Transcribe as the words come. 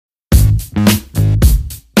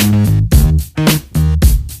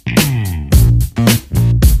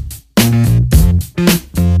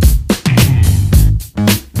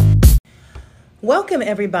Welcome,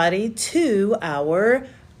 everybody, to our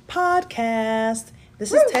podcast.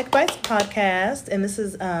 This is Tech Bites Podcast, and this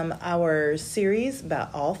is our series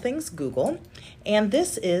about all things Google. And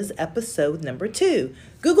this is episode number 2,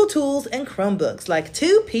 Google Tools and Chromebooks, like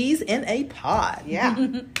 2 peas in a pod.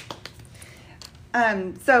 Yeah.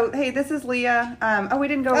 So, hey, this is Leah. We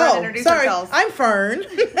didn't go around and introduce ourselves. I'm Fern.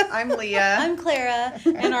 I'm Leah. I'm Clara.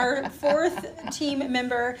 And our 4th team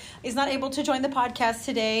member is not able to join the podcast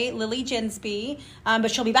today, Lily Jensby,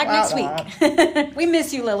 but she'll be back next week. We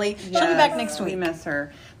miss you, Lily. She'll be back next week. We miss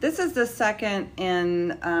her. This is the second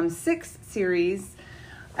in 6 series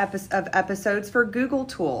of episodes for Google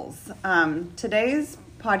Tools. Today's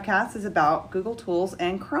podcast is about Google Tools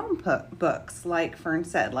and Chromebooks, like Fern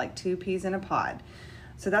said, like 2 peas in a pod.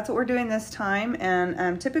 So that's what we're doing this time.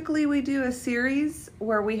 And typically we do a series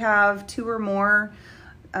where we have 2 or more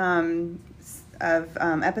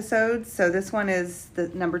episodes. So this one is the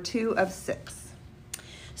number 2 of 6.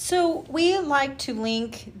 So we like to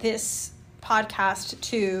link this podcast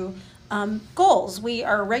to goals. We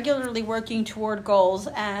are regularly working toward goals.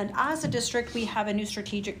 And as a district, we have a new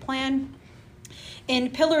strategic plan.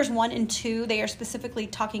 In pillars 1 and 2, they are specifically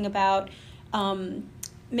talking about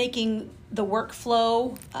making the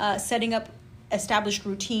workflow, setting up established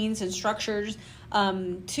routines and structures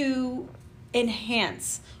to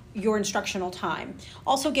enhance your instructional time.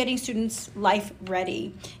 Also getting students life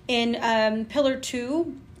ready. In pillar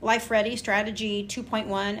 2, life ready, strategy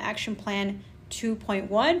 2.1, action plan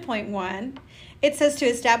 2.1.1, it says to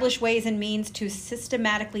establish ways and means to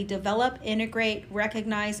systematically develop, integrate,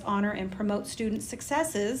 recognize, honor, and promote student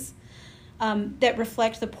successes that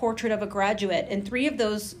reflect the portrait of a graduate. And 3 of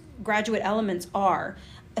those graduate elements are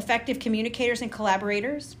effective communicators and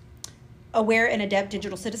collaborators, aware and adept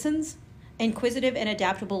digital citizens, inquisitive and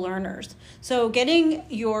adaptable learners. So getting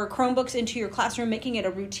your Chromebooks into your classroom, making it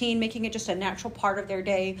a routine, making it just a natural part of their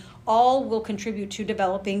day, all will contribute to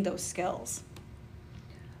developing those skills.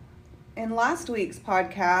 In last week's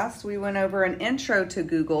podcast, we went over an intro to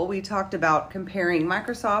Google. We talked about comparing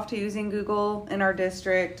Microsoft to using Google in our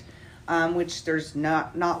district, which there's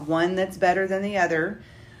not one that's better than the other.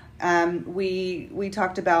 We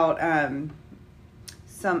talked about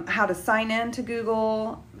how to sign in to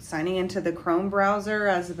Google, signing into the Chrome browser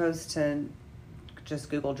as opposed to just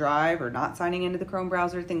Google Drive, or not signing into the Chrome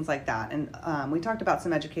browser, things like that. And we talked about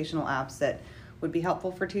some educational apps that would be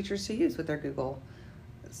helpful for teachers to use with their Google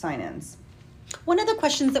sign-ins. One of the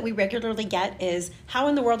questions that we regularly get is, how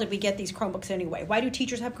in the world did we get these Chromebooks anyway? Why do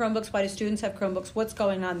teachers have Chromebooks? Why do students have Chromebooks? What's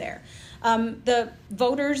going on there? The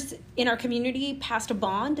voters in our community passed a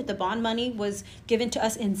bond. The bond money was given to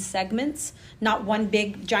us in segments, not one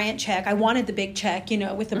big giant check. I wanted the big check,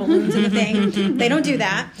 with the balloons and the thing. They don't do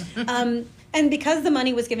that. And because the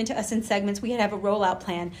money was given to us in segments, we had to have a rollout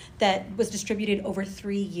plan that was distributed over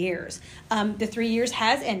 3 years. The 3 years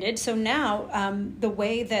has ended, so now the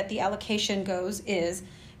way that the allocation goes is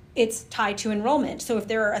it's tied to enrollment. So if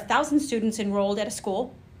there are 1,000 students enrolled at a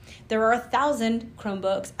school, there are 1,000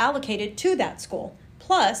 Chromebooks allocated to that school,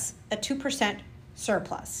 plus a 2%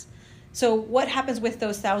 surplus. So what happens with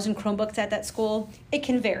those 1,000 Chromebooks at that school? It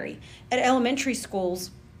can vary. At elementary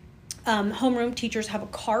schools, homeroom teachers have a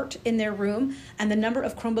cart in their room, and the number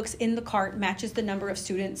of Chromebooks in the cart matches the number of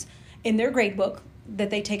students in their grade book that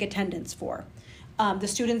they take attendance for. The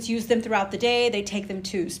students use them throughout the day. They take them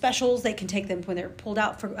to specials. They can take them when they're pulled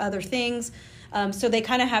out for other things. So they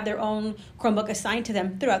kind of have their own Chromebook assigned to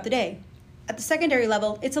them throughout the day. At the secondary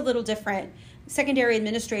level, it's a little different. Secondary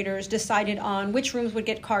administrators decided on which rooms would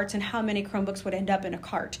get carts and how many Chromebooks would end up in a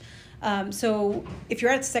cart. So if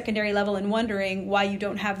you're at the secondary level and wondering why you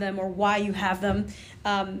don't have them or why you have them,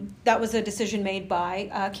 that was a decision made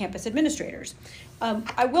by campus administrators.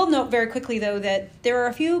 I will note very quickly, though, that there are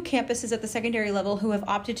a few campuses at the secondary level who have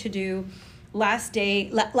opted to do last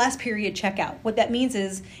period checkout. What that means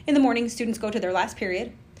is in the morning, students go to their last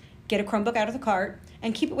period, get a Chromebook out of the cart,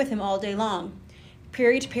 and keep it with them all day long.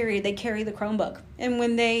 Period to period, they carry the Chromebook. And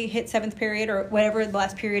when they hit 7th period or whatever the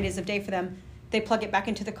last period is of day for them, they plug it back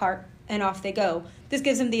into the cart and off they go. This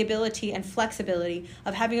gives them the ability and flexibility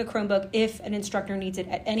of having a Chromebook if an instructor needs it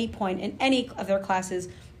at any point in any of their classes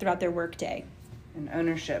throughout their workday. And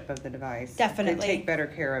ownership of the device. Definitely. They take better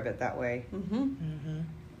care of it that way. Mm-hmm. Mm-hmm.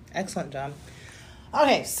 Excellent job.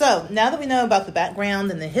 Okay, so now that we know about the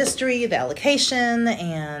background and the history, the allocation,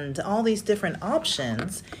 and all these different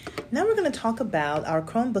options, now we're going to talk about our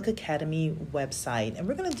Chromebook Academy website. And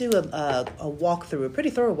we're going to do a walkthrough, a pretty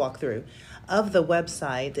thorough walkthrough of the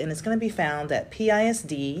website. And it's going to be found at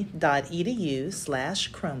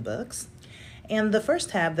pisd.edu/Chromebooks. And the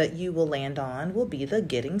first tab that you will land on will be the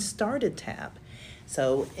Getting Started tab.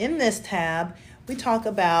 So in this tab, We talk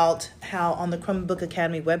about how on the Chromebook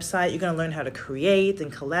Academy website, you're going to learn how to create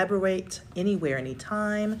and collaborate anywhere,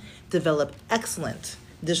 anytime, develop excellent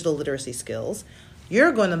digital literacy skills.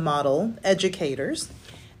 You're going to model educators'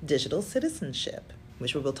 digital citizenship,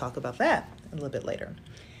 which we will talk about that a little bit later.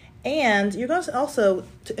 And you're going to also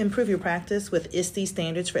improve your practice with ISTE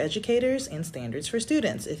standards for educators and standards for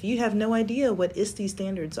students. If you have no idea what ISTE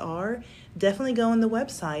standards are, definitely go on the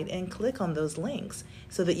website and click on those links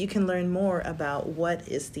so that you can learn more about what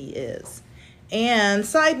ISTE is. And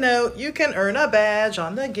side note, you can earn a badge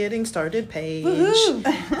on the Getting Started page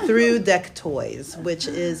through Deck Toys, which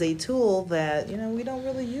is a tool that, we don't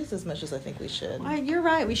really use as much as I think we should. You're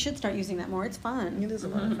right. We should start using that more. It's fun. It is a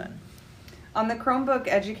lot of fun. On the Chromebook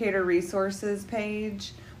Educator Resources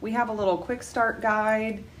page, we have a little quick start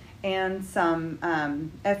guide and some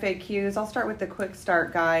FAQs. I'll start with the quick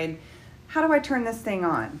start guide. How do I turn this thing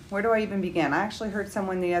on? Where do I even begin? I actually heard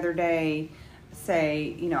someone the other day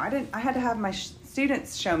say, I had to have my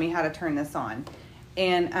students show me how to turn this on.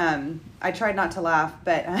 And I tried not to laugh,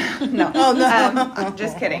 but no. Oh, no. I'm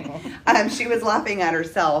just kidding. She was laughing at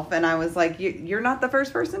herself, and I was like, you're not the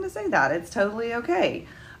first person to say that. It's totally okay.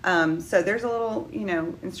 So there's a little,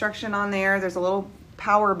 instruction on there. There's a little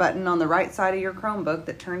power button on the right side of your Chromebook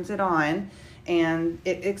that turns it on, and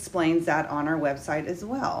it explains that on our website as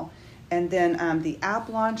well. And then the app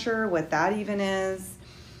launcher, what that even is,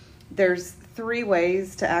 there's 3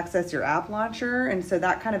 ways to access your app launcher, and so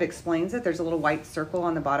that kind of explains it. There's a little white circle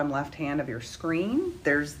on the bottom left hand of your screen.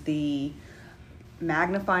 There's the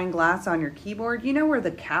magnifying glass on your keyboard. You know where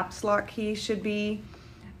the caps lock key should be?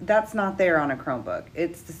 That's not there on a Chromebook.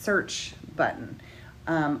 It's the search button.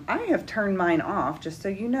 I have turned mine off, just so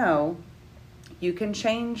you know. You can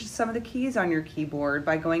change some of the keys on your keyboard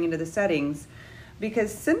by going into the settings,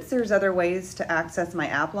 because since there's other ways to access my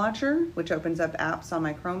app launcher, which opens up apps on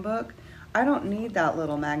my Chromebook, I don't need that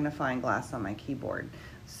little magnifying glass on my keyboard.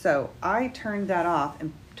 So I turned that off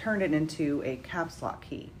and turned it into a caps lock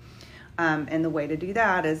key. And the way to do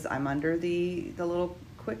that is I'm under the little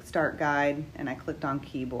quick start guide, and I clicked on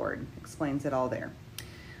keyboard. Explains it all there.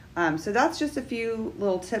 So that's just a few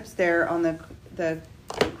little tips there on the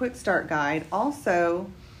quick start guide. Also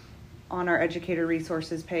on our educator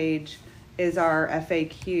resources page is our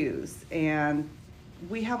FAQs, and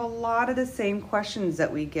we have a lot of the same questions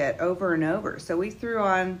that we get over and over. So we threw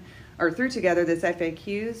together this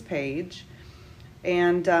FAQs page,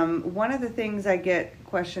 and one of the things I get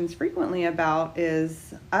questions frequently about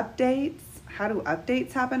is updates. How do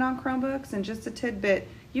updates happen on Chromebooks? And just a tidbit,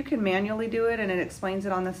 you can manually do it, and it explains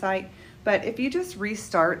it on the site. But if you just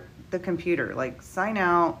restart the computer, like sign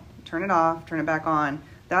out, turn it off, turn it back on,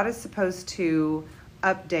 that is supposed to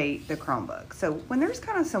update the Chromebook. So when there's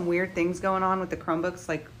kind of some weird things going on with the Chromebooks,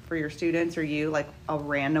 like for your students or you, like a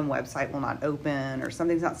random website will not open or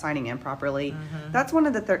something's not signing in properly, that's one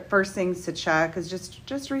of the first things to check, is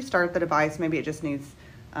just restart the device. Maybe it just needs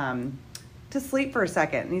to sleep for a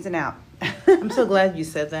second, it needs a nap. I'm so glad you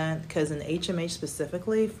said that, because in HMH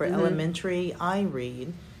specifically, for elementary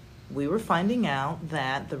iRead, we were finding out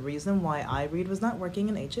that the reason why iRead was not working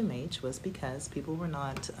in HMH was because people were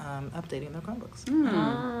not updating their Chromebooks.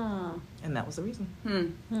 And that was the reason.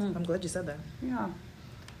 I'm glad you said that. Yeah.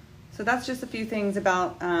 So that's just a few things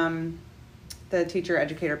about the teacher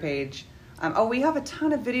educator page. We have a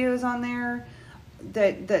ton of videos on there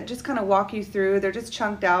that just kind of walk you through. They're just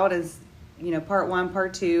chunked out as, part 1,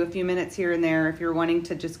 part 2, a few minutes here and there if you're wanting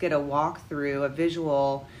to just get a walkthrough, a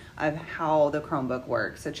visual of how the Chromebook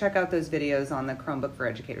works. So check out those videos on the Chromebook for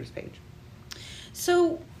Educators page.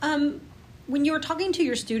 So when you're talking to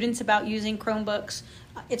your students about using Chromebooks,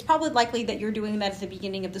 it's probably likely that you're doing that at the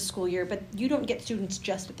beginning of the school year, but you don't get students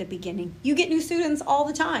just at the beginning. You get new students all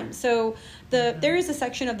the time. So there is a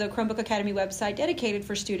section of the Chromebook Academy website dedicated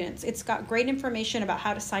for students. It's got great information about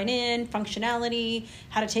how to sign in, functionality,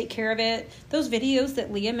 how to take care of it. Those videos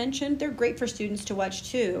that Leah mentioned, they're great for students to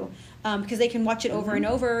watch too, because they can watch it over and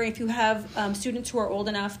over. If you have students who are old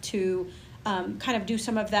enough to kind of do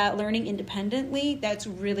some of that learning independently, that's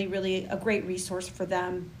really, really a great resource for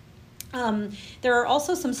them. There are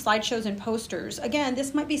also some slideshows and posters. Again,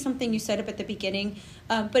 this might be something you set up at the beginning,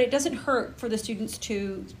 but it doesn't hurt for the students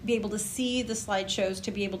to be able to see the slideshows,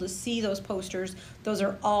 to be able to see those posters. Those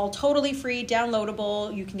are all totally free,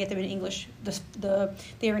 downloadable. You can get them in English.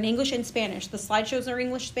 They are in English and Spanish. The slideshows are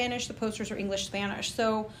English, Spanish. The posters are English, Spanish.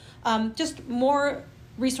 So just more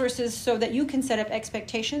resources so that you can set up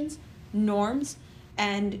expectations, norms,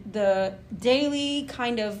 and the daily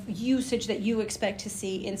kind of usage that you expect to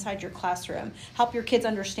see inside your classroom. Help your kids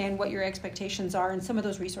understand what your expectations are, and some of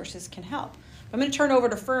those resources can help. I'm going to turn over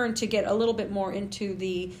to Fern to get a little bit more into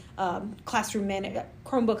the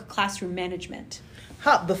Chromebook classroom management.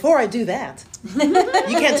 Before I do that, you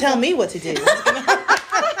can't tell me what to do.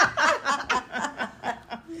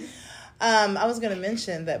 I was going to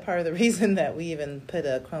mention that part of the reason that we even put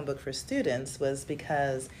a Chromebook for students was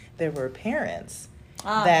because there were parents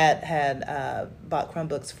that had bought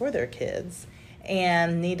Chromebooks for their kids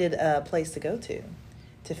and needed a place to go to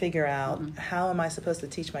figure out how am I supposed to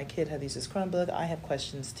teach my kid how to use this Chromebook. I have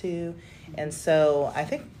questions too. And so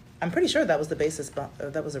I'm pretty sure that was the basis,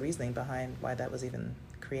 that was the reasoning behind why that was even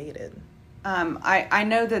created. I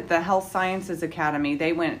know that the Health Sciences Academy,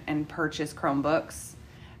 they went and purchased Chromebooks.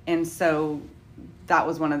 And so that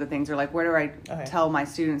was one of the things. They're like, where do I tell my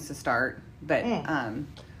students to start?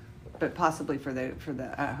 But possibly for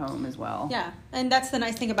the at home as well. Yeah, and that's the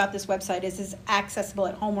nice thing about this website is it's accessible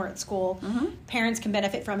at home or at school. Mm-hmm. Parents can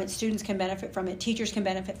benefit from it, students can benefit from it, teachers can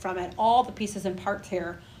benefit from it. All the pieces and parts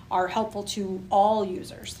here are helpful to all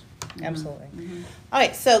users. Absolutely. Mm-hmm. All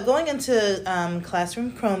right, so going into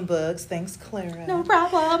classroom Chromebooks, thanks, Clara. No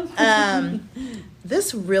problem.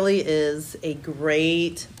 This really is a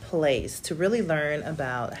great place to really learn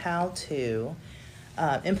about how to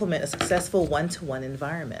implement a successful one-to-one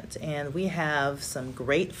environment. And we have some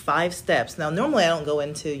great 5 steps. Now, normally I don't go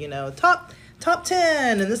into, top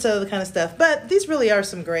 10 and this other kind of stuff, but these really are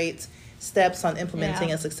some great steps on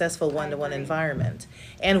implementing a successful one-to-one environment.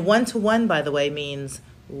 And one-to-one, by the way, means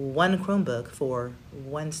one Chromebook for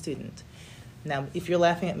one student. Now, if you're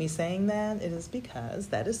laughing at me saying that, it is because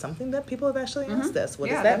that is something that people have actually asked us. What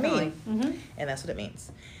does that mean? Mm-hmm. And that's what it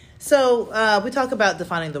means. So we talk about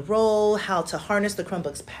defining the role, how to harness the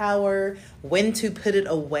Chromebook's power, when to put it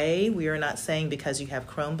away. We are not saying because you have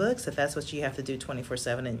Chromebooks that that's what you have to do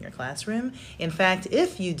 24/7 in your classroom. In fact,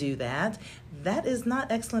 if you do that, that is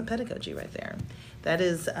not excellent pedagogy right there. That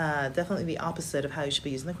is definitely the opposite of how you should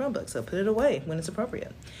be using the Chromebook. So put it away when it's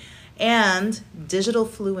appropriate. And digital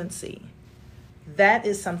fluency. That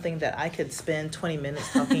is something that I could spend 20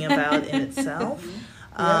 minutes talking about in itself.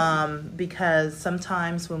 Because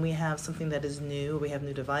sometimes when we have something that is new, we have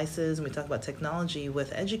new devices, and we talk about technology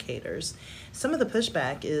with educators, some of the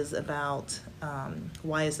pushback is about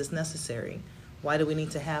why is this necessary? Why do we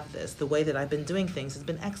need to have this? The way that I've been doing things has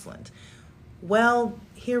been excellent. Well,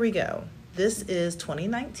 here we go. This is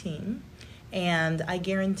 2019, and I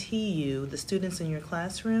guarantee you the students in your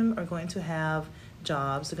classroom are going to have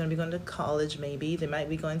jobs. They're going to be going to college maybe. They might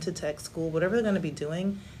be going to tech school. Whatever they're going to be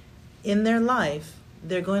doing in their life,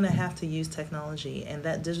 they're going to have to use technology, and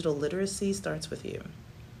that digital literacy starts with you.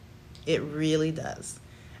 It really does.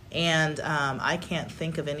 And I can't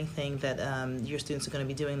think of anything that your students are going to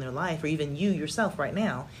be doing in their life, or even you yourself right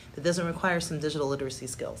now, that doesn't require some digital literacy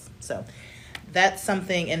skills. So that's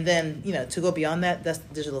something, and then, to go beyond that, that's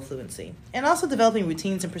digital fluency. And also developing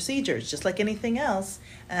routines and procedures, just like anything else.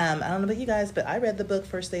 I don't know about you guys, but I read the book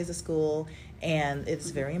First Days of School, and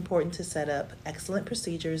it's very important to set up excellent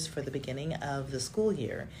procedures for the beginning of the school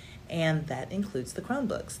year. And that includes the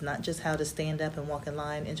Chromebooks, not just how to stand up and walk in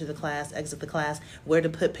line, enter the class, exit the class, where to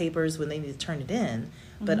put papers when they need to turn it in,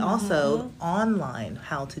 but also online,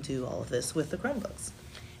 how to do all of this with the Chromebooks.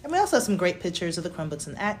 And we also have some great pictures of the Chromebooks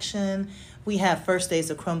in action. We have First Days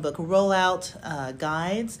of Chromebook rollout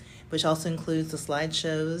guides, which also includes the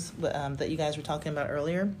slideshows that you guys were talking about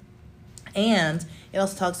earlier. And it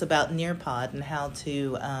also talks about Nearpod and how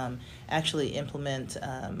to actually implement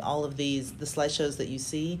all of the slideshows that you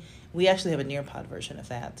see. We actually have a Nearpod version of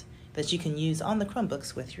that you can use on the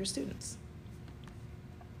Chromebooks with your students.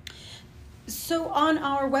 So on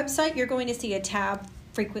our website, you're going to see a tab,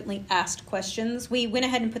 Frequently Asked Questions. We went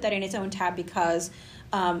ahead and put that in its own tab because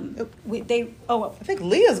I think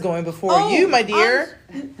Leah's going before you, my dear.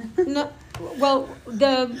 No, well,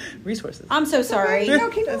 the resources. I'm so sorry. No,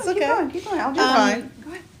 keep going. Keep going. I'll do fine.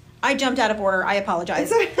 Go ahead. I jumped out of order. I apologize.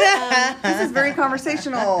 This is very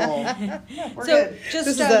conversational. We're good.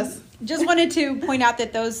 Just wanted to point out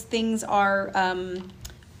that those things are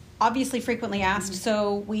obviously frequently asked,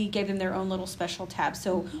 so we gave them their own little special tab.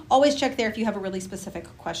 So always check there if you have a really specific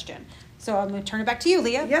question. So I'm going to turn it back to you,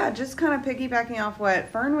 Leah. Yeah, just kind of piggybacking off what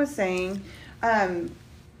Fern was saying.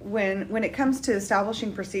 When it comes to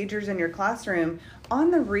establishing procedures in your classroom,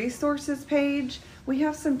 on the resources page, we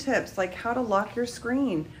have some tips like how to lock your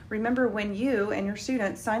screen. Remember, when you and your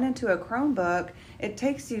students sign into a Chromebook, it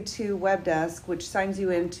takes you to WebDesk, which signs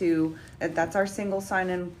you into, that's our single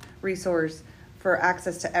sign-in resource for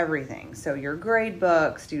access to everything. So your grade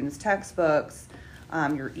book, students' textbooks,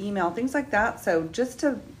 your email, things like that. So just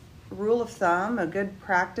a rule of thumb, a good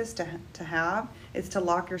practice to have is to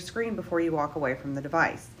lock your screen before you walk away from the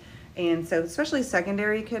device. And so especially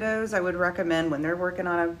secondary kiddos, I would recommend when they're working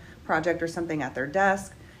on a project or something at their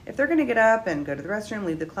desk, if they're going to get up and go to the restroom,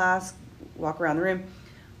 leave the class, walk around the room,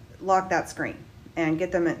 lock that screen and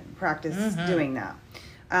get them in practice doing that.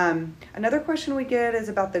 Another question we get is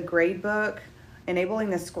about the grade book. Enabling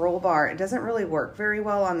the scroll bar. It doesn't really work very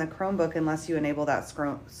well on the Chromebook unless you enable that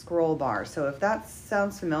scroll bar. So if that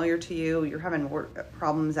sounds familiar to you, you're having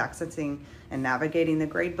problems accessing and navigating the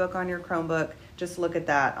grade book on your Chromebook, just look at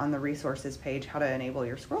that on the resources page, how to enable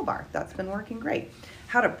your scroll bar. That's been working great.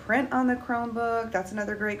 How to print on the Chromebook, that's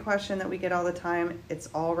another great question that we get all the time. It's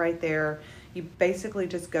all right there. You basically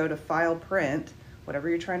just go to File, Print, whatever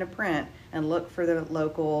you're trying to print, and look for the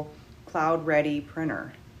local cloud-ready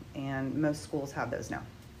printer. And most schools have those now.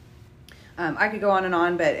 I could go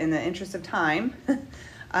on, but in the interest of time,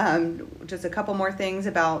 just a couple more things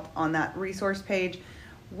about on that resource page.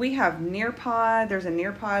 We have Nearpod. There's a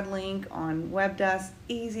Nearpod link on WebDesk,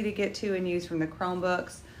 easy to get to and use from the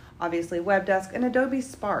Chromebooks. Obviously, WebDesk and Adobe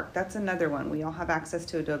Spark. That's another one. We all have access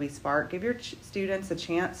to Adobe Spark. Give your students a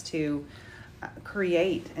chance to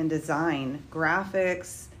create and design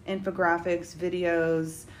graphics, infographics,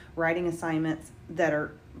 videos, writing assignments that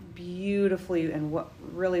are beautifully and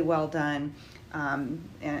really well done,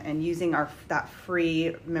 and using that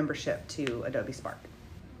free membership to Adobe Spark.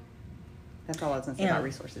 That's all I was going to say about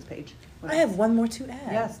resources page. I have one more to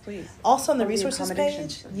add. Yes, please. Also on the resources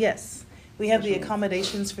page, yes, we have the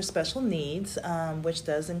accommodations for special needs, which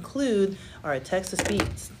does include our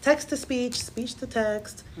text-to-speech,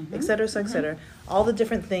 speech-to-text, et cetera, et cetera, all the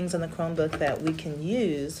different things on the Chromebook that we can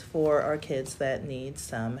use for our kids that need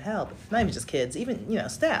some help. Not even just kids, even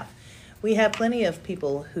staff. We have plenty of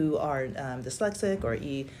people who are dyslexic or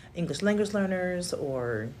English language learners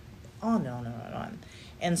or on and on and on.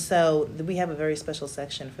 And so we have a very special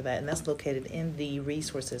section for that, and that's located in the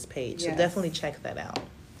resources page. Yes. So definitely check that out.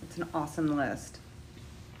 It's an awesome list.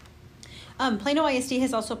 Plano ISD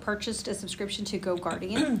has also purchased a subscription to Go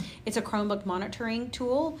Guardian. It's a Chromebook monitoring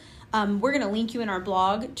tool. We're going to link you in our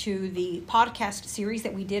blog to the podcast series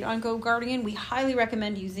that we did on Go Guardian. We highly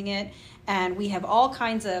recommend using it, and we have all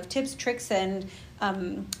kinds of tips, tricks, and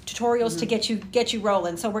tutorials to get you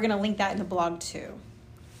rolling. So we're going to link that in the blog too.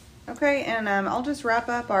 Okay, and I'll just wrap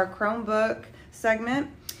up our Chromebook segment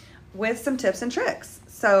with some tips and tricks.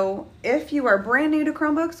 So if you are brand new to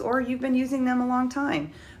Chromebooks or you've been using them a long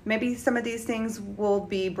time, maybe some of these things will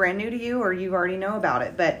be brand new to you or you already know about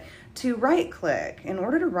it. But to right click, in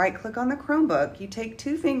order to right click on the Chromebook, you take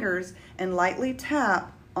 2 fingers and lightly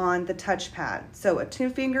tap on the touchpad. So a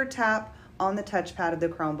 2-finger tap on the touchpad of the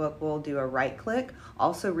Chromebook will do a right click.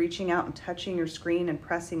 Also reaching out and touching your screen and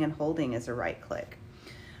pressing and holding is a right click.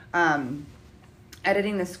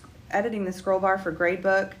 Editing the scroll bar for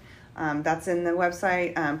gradebook, that's in the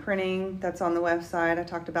website. Printing, that's on the website. I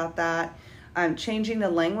talked about that. Changing the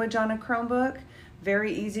language on a Chromebook,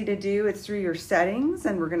 very easy to do. It's through your settings,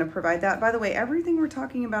 and we're going to provide that. By the way, everything we're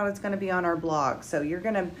talking about is going to be on our blog, so you're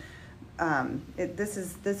going to. This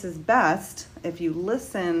is best if you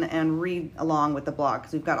listen and read along with the blog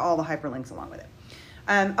because we've got all the hyperlinks along with it.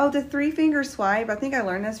 The 3-finger swipe. I think I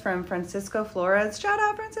learned this from Francisco Flores. Shout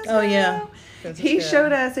out, Francisco. Oh, yeah. Francisco. He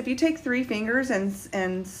showed us if you take 3 fingers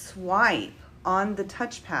and swipe on the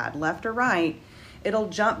touchpad, left or right, it'll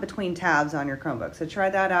jump between tabs on your Chromebook. So try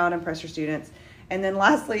that out, impress your students. And then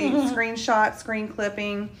lastly, screenshot, screen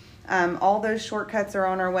clipping. All those shortcuts are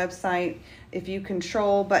on our website. If you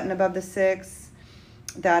control button above the 6,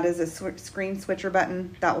 that is a screen switcher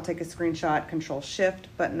button. That will take a screenshot. Control Shift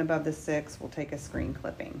button above the 6 will take a screen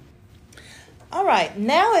clipping. All right,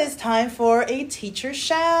 now it's time for a teacher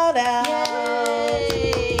shout out.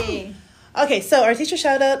 Yay! Okay, so our teacher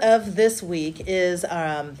shout out of this week is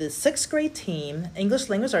the 6th grade team, English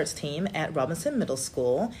Language Arts team at Robinson Middle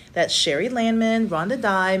School. That's Sherry Landman, Rhonda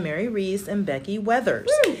Dye, Mary Reese, and Becky Weathers.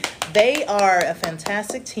 Woo! They are a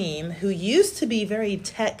fantastic team who used to be very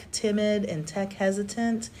tech timid and tech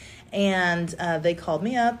hesitant. And they called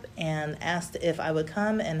me up and asked if I would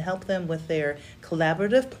come and help them with their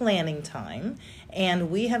collaborative planning time. And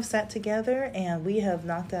we have sat together and we have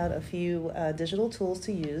knocked out a few digital tools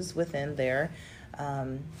to use within their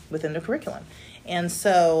curriculum. And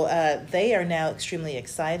so they are now extremely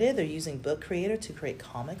excited. They're using Book Creator to create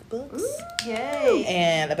comic books. Ooh, yay!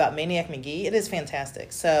 And about Maniac McGee. It is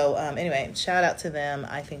fantastic. So anyway, shout out to them.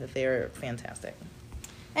 I think that they're fantastic.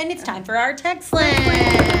 And it's time for our tech slam.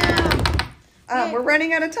 We're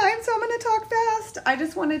running out of time, so I'm going to talk fast. I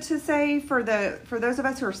just wanted to say for those of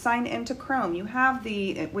us who are signed into Chrome, you have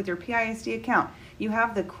with your PISD account, you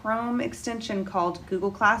have the Chrome extension called Google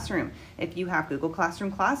Classroom. If you have Google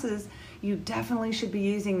Classroom classes, you definitely should be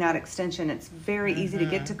using that extension. It's very easy to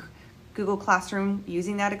get Google Classroom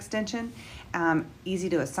using that extension. Easy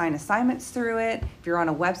to assign assignments through it. If you're on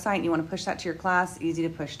a website and you want to push that to your class, easy to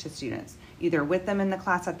push to students, either with them in the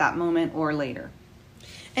class at that moment or later.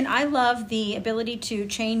 And I love the ability to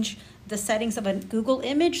change the settings of a Google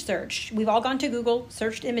image search. We've all gone to Google,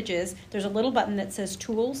 searched images. There's a little button that says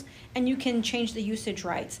Tools, and you can change the usage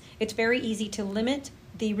rights. It's very easy to limit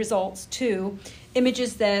the results to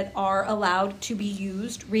images that are allowed to be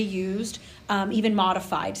used, reused, even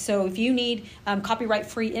modified. So if you need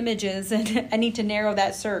copyright-free images and I need to narrow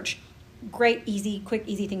that search, great, easy, quick,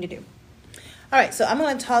 easy thing to do. All right, so I'm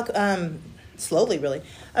going to talk slowly, really,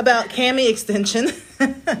 about Kami extension.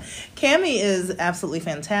 Kami is absolutely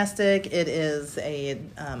fantastic. It is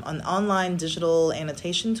an online digital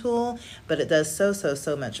annotation tool, but it does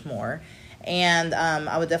so much more. And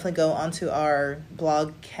I would definitely go onto our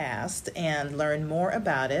blogcast and learn more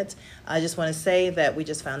about it. I just want to say that we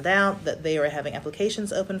just found out that they are having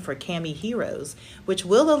applications open for Kami Heroes, which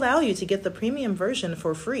will allow you to get the premium version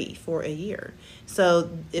for free for a year. So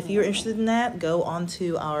if you're interested in that, go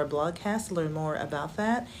onto our blogcast, learn more about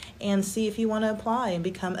that, and see if you want to apply and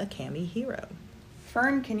become a Kami hero.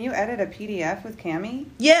 Fern, can you edit a PDF with Kami?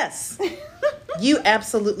 Yes, you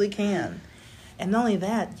absolutely can. And not only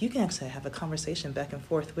that, you can actually have a conversation back and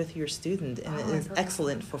forth with your student, and it is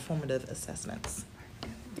excellent for formative assessments.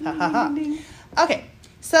 Ha ha ha. Okay,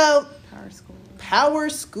 so Power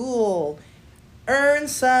School. Earn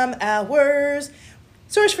some hours.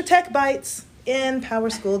 Search for tech bites in Power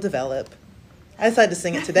School Develop. I decided to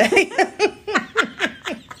sing it today.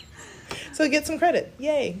 So get some credit.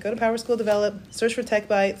 Yay. Go to Power School Develop. Search for tech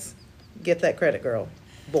bites. Get that credit, girl.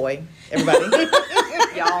 Boy. Everybody.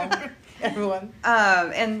 Y'all. Everyone.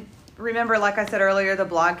 And remember, like I said earlier, the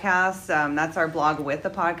blogcast, that's our blog with the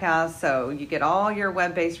podcast. So you get all your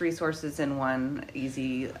web-based resources in one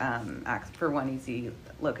easy, for one easy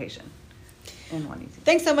location. In one easy.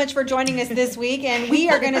 Thanks so much for joining us this week. And we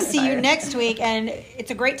are going to see you next week. And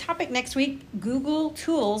it's a great topic next week, Google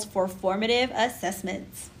tools for formative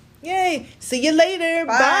assessments. Yay. See you later.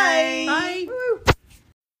 Bye. Bye. Bye.